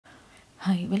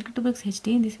Hi, welcome to Bugs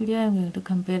HD. In this video, I am going to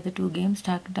compare the two games,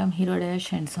 Talking Tom Hero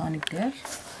Dash and Sonic Dash.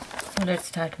 So let's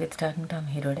start with Talking Tom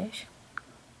Hero Dash.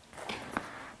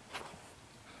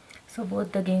 So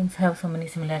both the games have so many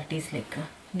similarities, like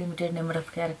limited number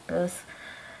of characters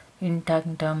in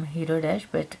Talking Tom Hero Dash,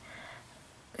 but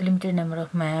limited number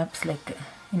of maps, like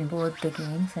in both the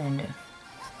games, and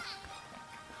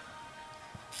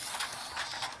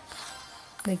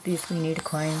like this we need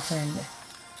coins and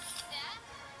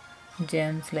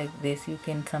gems. Like this you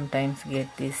can sometimes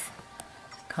get these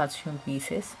costume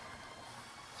pieces.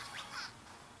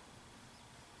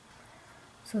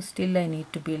 So still I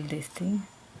need to build this thing.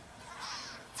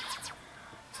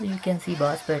 So you can see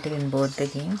boss battle in both the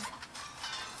games.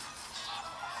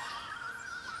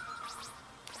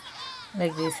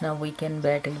 Like this, now we can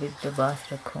battle with the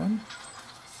boss raccoon.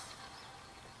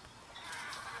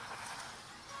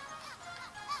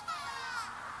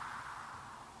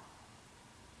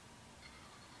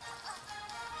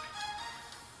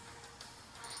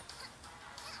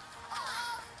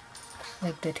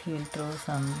 Like that he will throw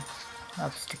some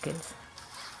obstacles.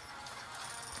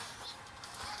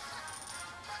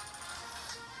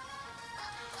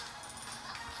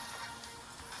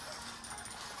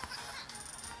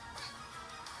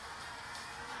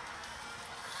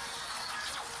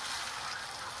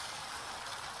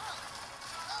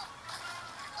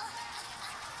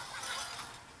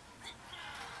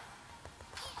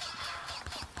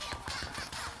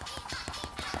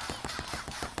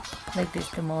 Like this,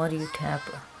 the more you tap,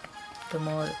 the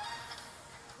more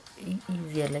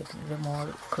easier, like the more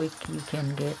quick you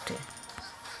can get,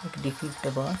 like defeat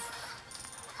the boss.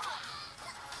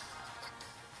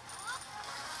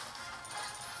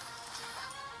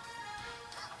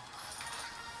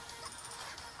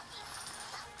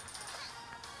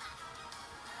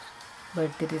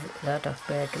 But there is a lot of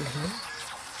battle here.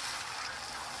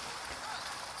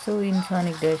 So in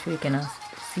Sonic Dash we cannot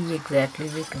see exactly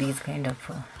like these kind of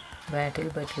battle,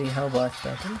 but we have boss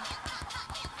battle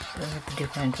with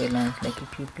different villains. Like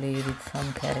if you play with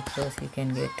some characters, you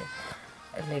can get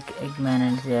like Eggman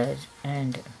and Judge,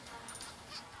 and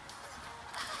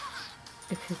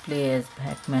if you play as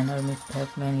Pac-Man or Miss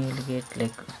Pac-Man, you will get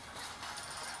like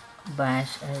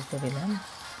Bash as the villain.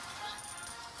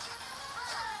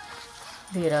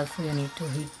 There also you need to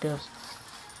hit the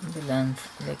villains,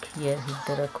 like here hit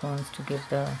the raccoons to get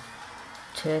the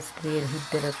chest, there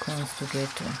hit the raccoons to get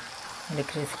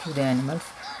like rescue the animals.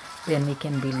 Then we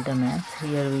can build the maps.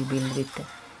 Here we build with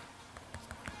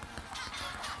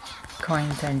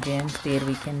coins and gems, there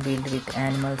we can build with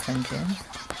animals and gems,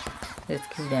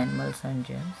 rescue the animals and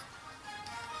gems.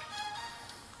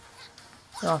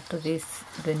 So after this,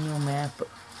 the new map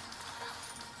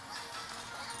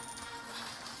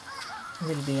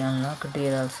will be unlocked.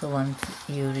 There also, once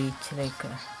you reach like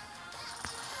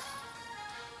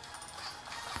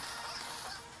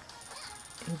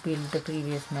you build the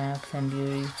previous maps and you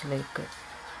reach like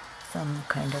some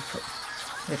kind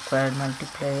of required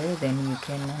multiplayer, then you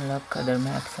can unlock other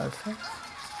maps also.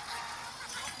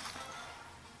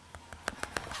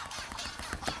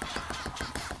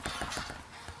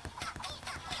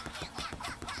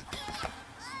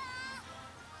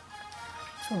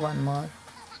 So one more.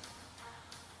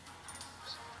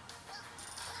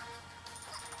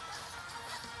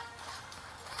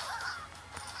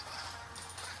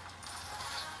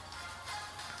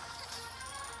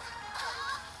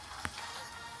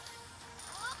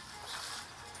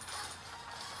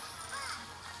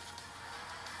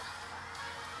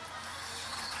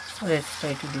 Let's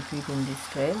try to defeat in this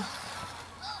trial.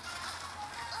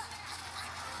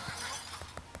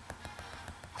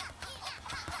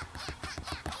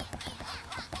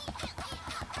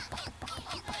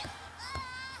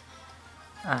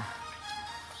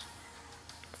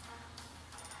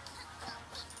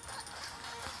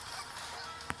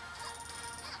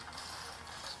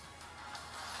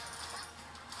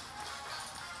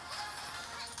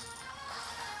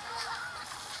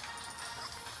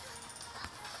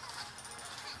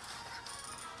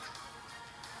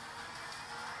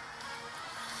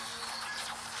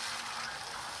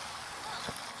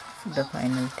 The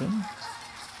final thing.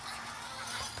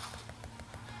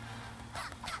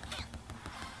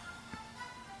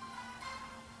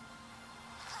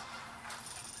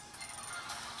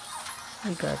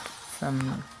 We got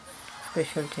some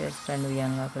special chest and we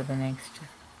unlock the next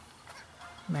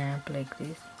map like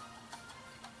this.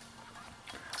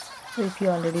 So if you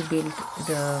already built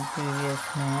the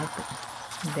previous map,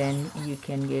 then you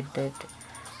can get that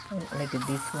like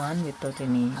this one without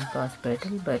any boss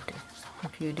battle. But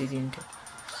if you didn't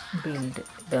build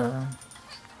the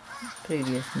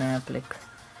previous map, like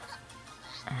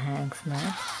Hank's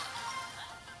map,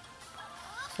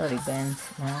 sorry, Ben's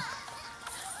map.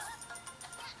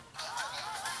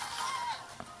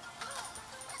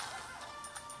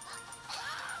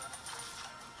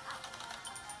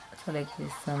 So like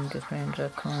this, some different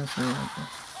raccoons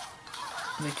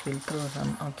which will throw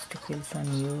some obstacles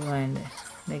on you, and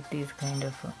like these kind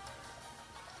of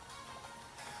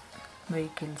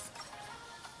vehicles.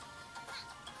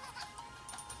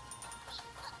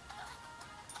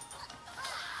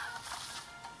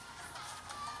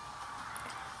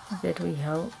 That we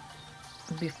have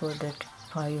before that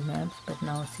 5 maps, but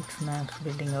now 6 maps: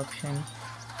 building option,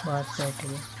 boss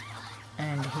battle,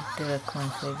 and hit the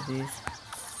raccoons like this.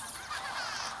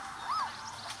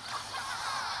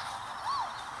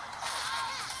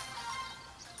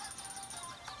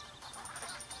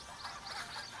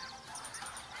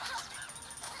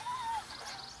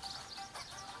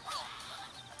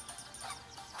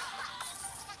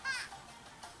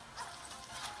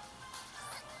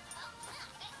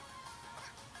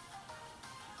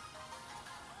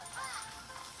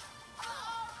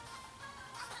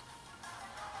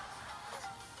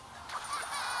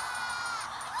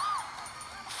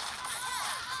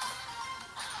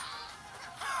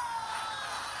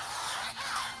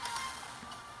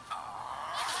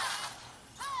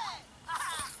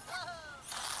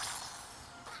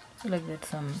 So like that,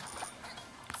 some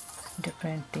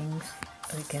different things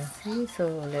we can see. So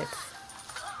let's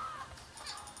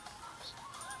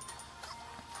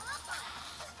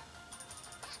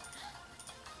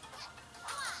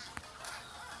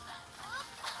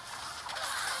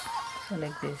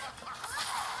like this,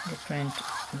 different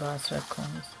boss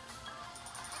raccoons.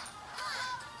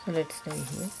 So let's stay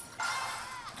here.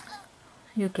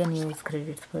 You can use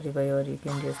credits for revive, or you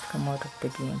can just come out of the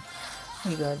game.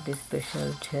 We got this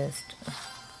special chest,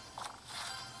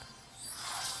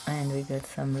 and we got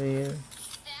some rare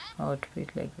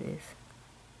outfit like this,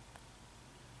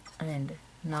 and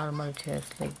normal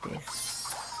chest like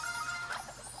this,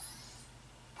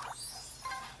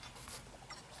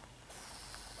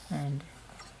 and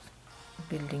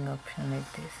building option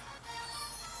like this.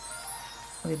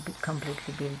 We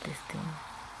completely built this thing.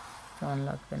 So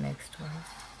unlock the next one.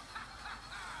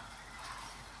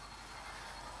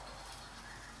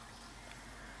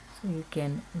 So you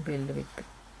can build with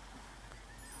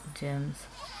gems.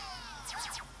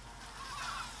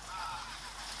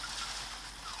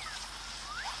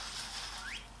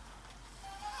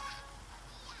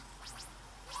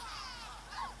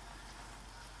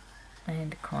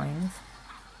 And coins.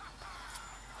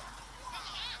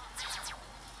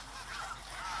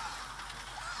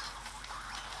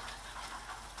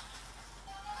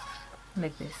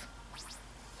 Like this.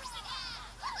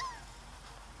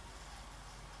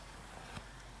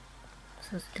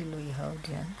 So still we have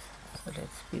gems. So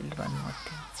let's build one more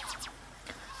thing.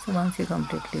 So once you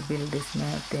completely build this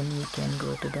map, then you can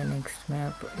go to the next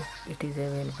map if it is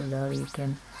available, or you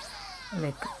can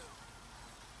like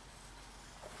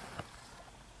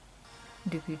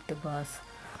defeat the boss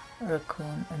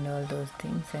raccoon and all those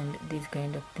things, and these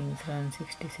kind of things run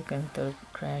 60 seconds without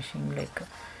crashing, like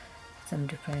some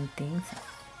different things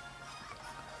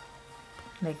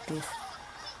like this,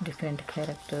 different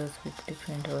characters with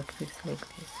different outfits like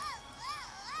this.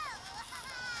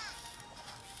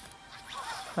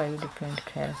 5 different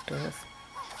characters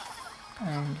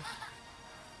and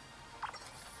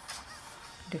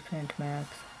different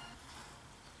maps,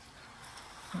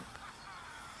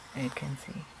 you can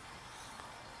see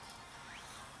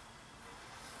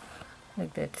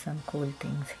like that, some cool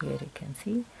things here you can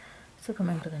see. So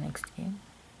coming to the next game.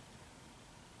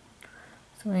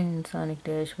 So in Sonic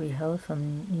Dash we have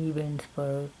some events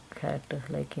for characters,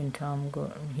 like in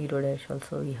Hero Dash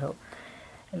also we have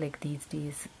like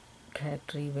these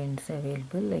character events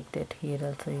available like that. Here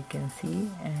also you can see,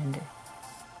 and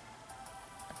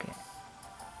okay,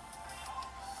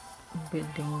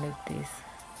 building like this.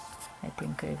 I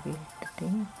think I built the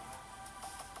thing.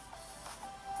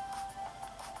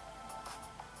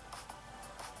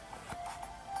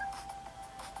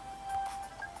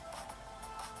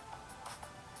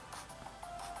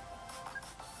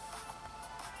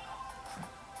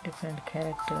 Different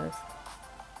characters.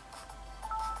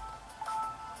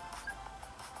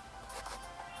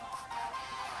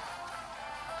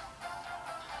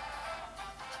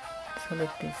 So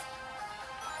like this,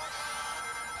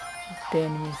 the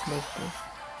enemies like this.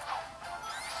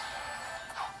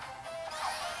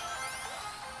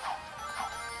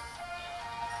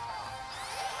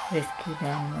 Rescue the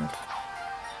animals.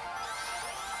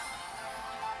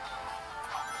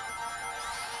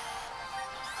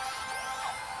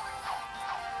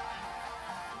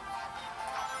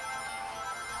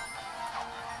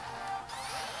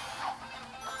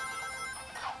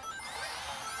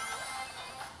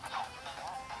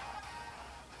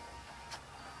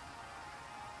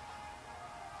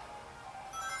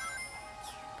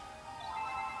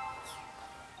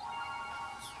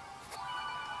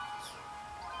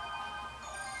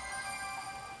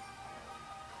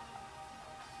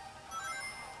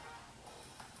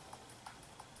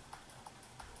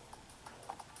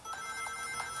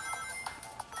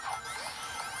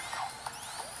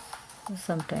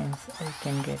 Sometimes you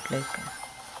can get like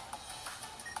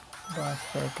boss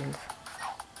battles.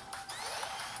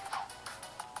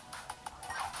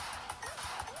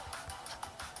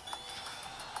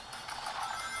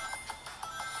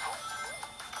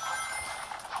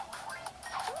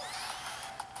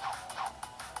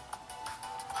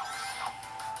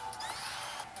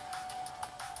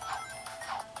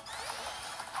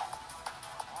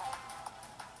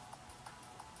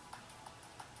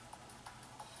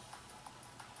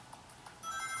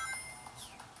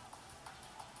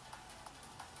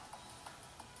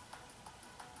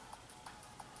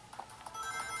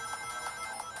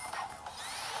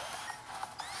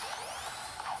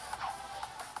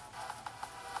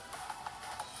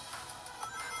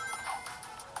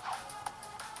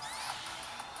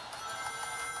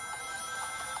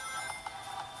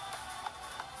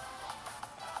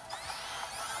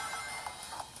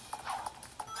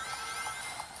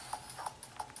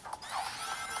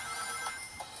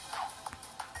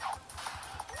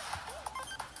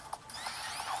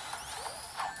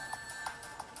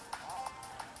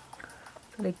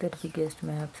 Like the biggest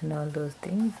maps and all those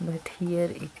things, but here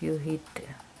if you hit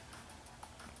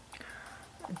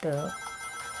the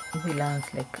villains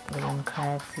like villain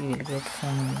crabs, you will get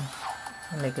some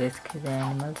like rescue the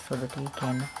animals so that you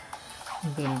can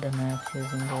build the maps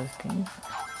using those things.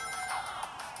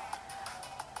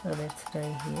 So let's try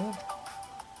here.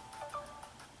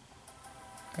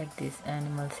 Like these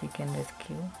animals you can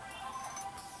rescue.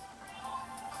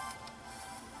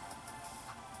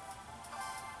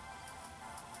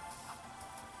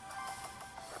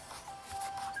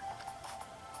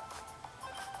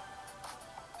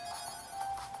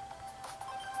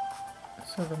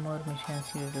 So the more missions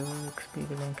you do, XP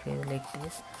will increase like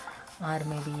this, or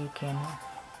maybe you can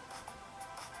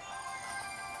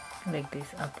like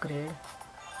this upgrade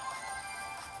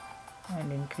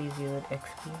and increase your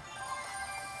XP.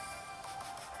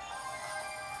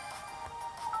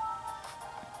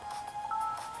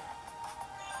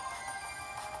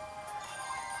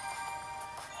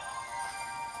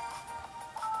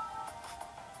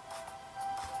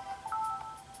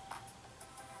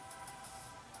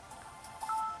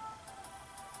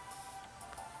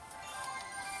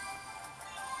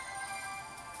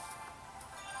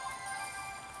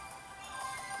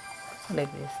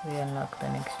 Like this we unlock the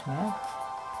next map.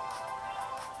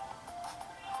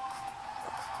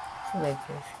 So like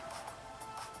this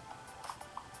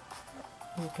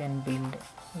you can build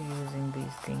using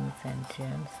these things and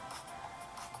gems.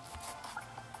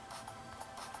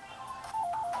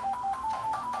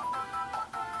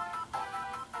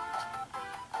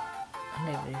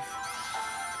 Like this.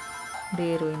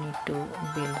 There we need to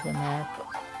build the map,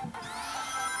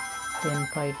 then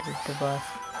fight with the boss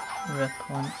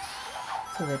raccoon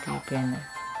so that you can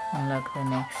unlock the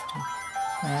next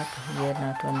map. Here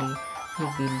not only you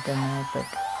build the map, but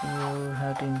you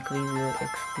have to increase your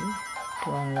XP to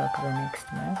unlock the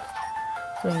next map.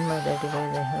 So in my other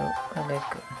device I have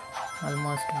like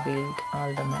almost built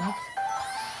all the maps.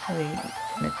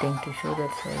 Nothing to show,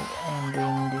 that's why I am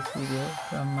doing this video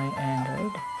from my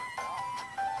Android.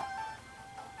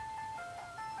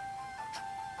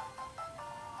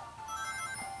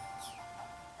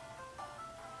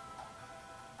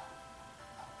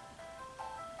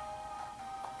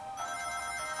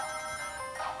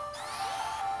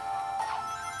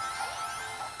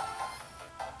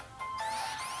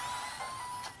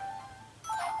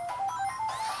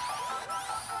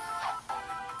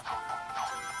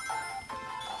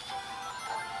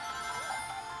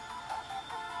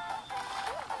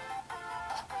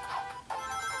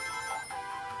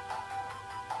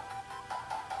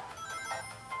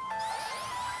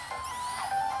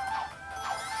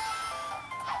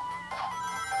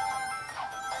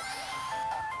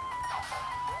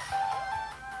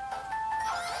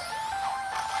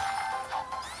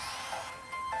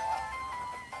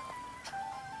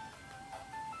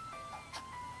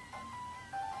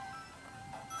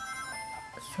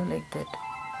 So like that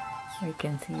we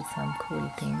can see some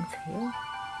cool things here.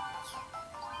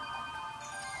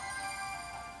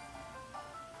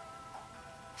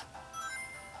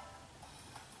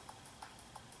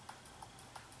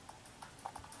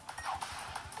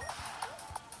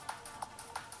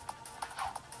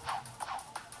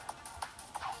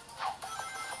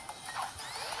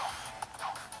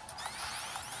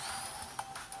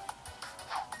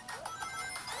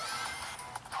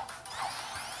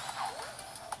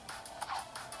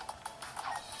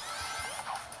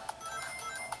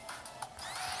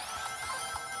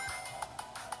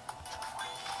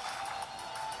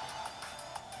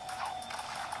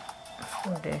 So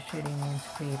dash remains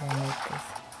freedom like this.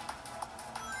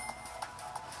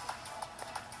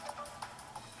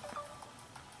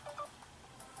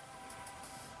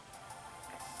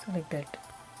 So like that,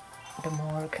 the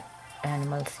more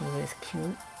animals you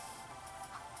rescue,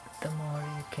 the more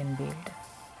you can build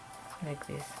like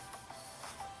this.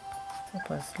 So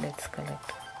first let's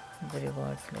collect the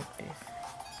rewards like this,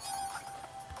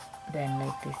 then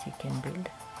like this you can build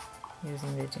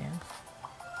using the gems.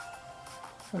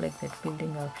 So like that,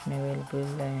 building option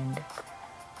available and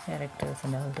characters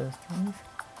and all those things.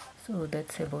 So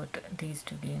that's about these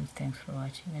two games. Thanks for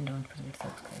watching and don't forget to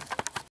subscribe.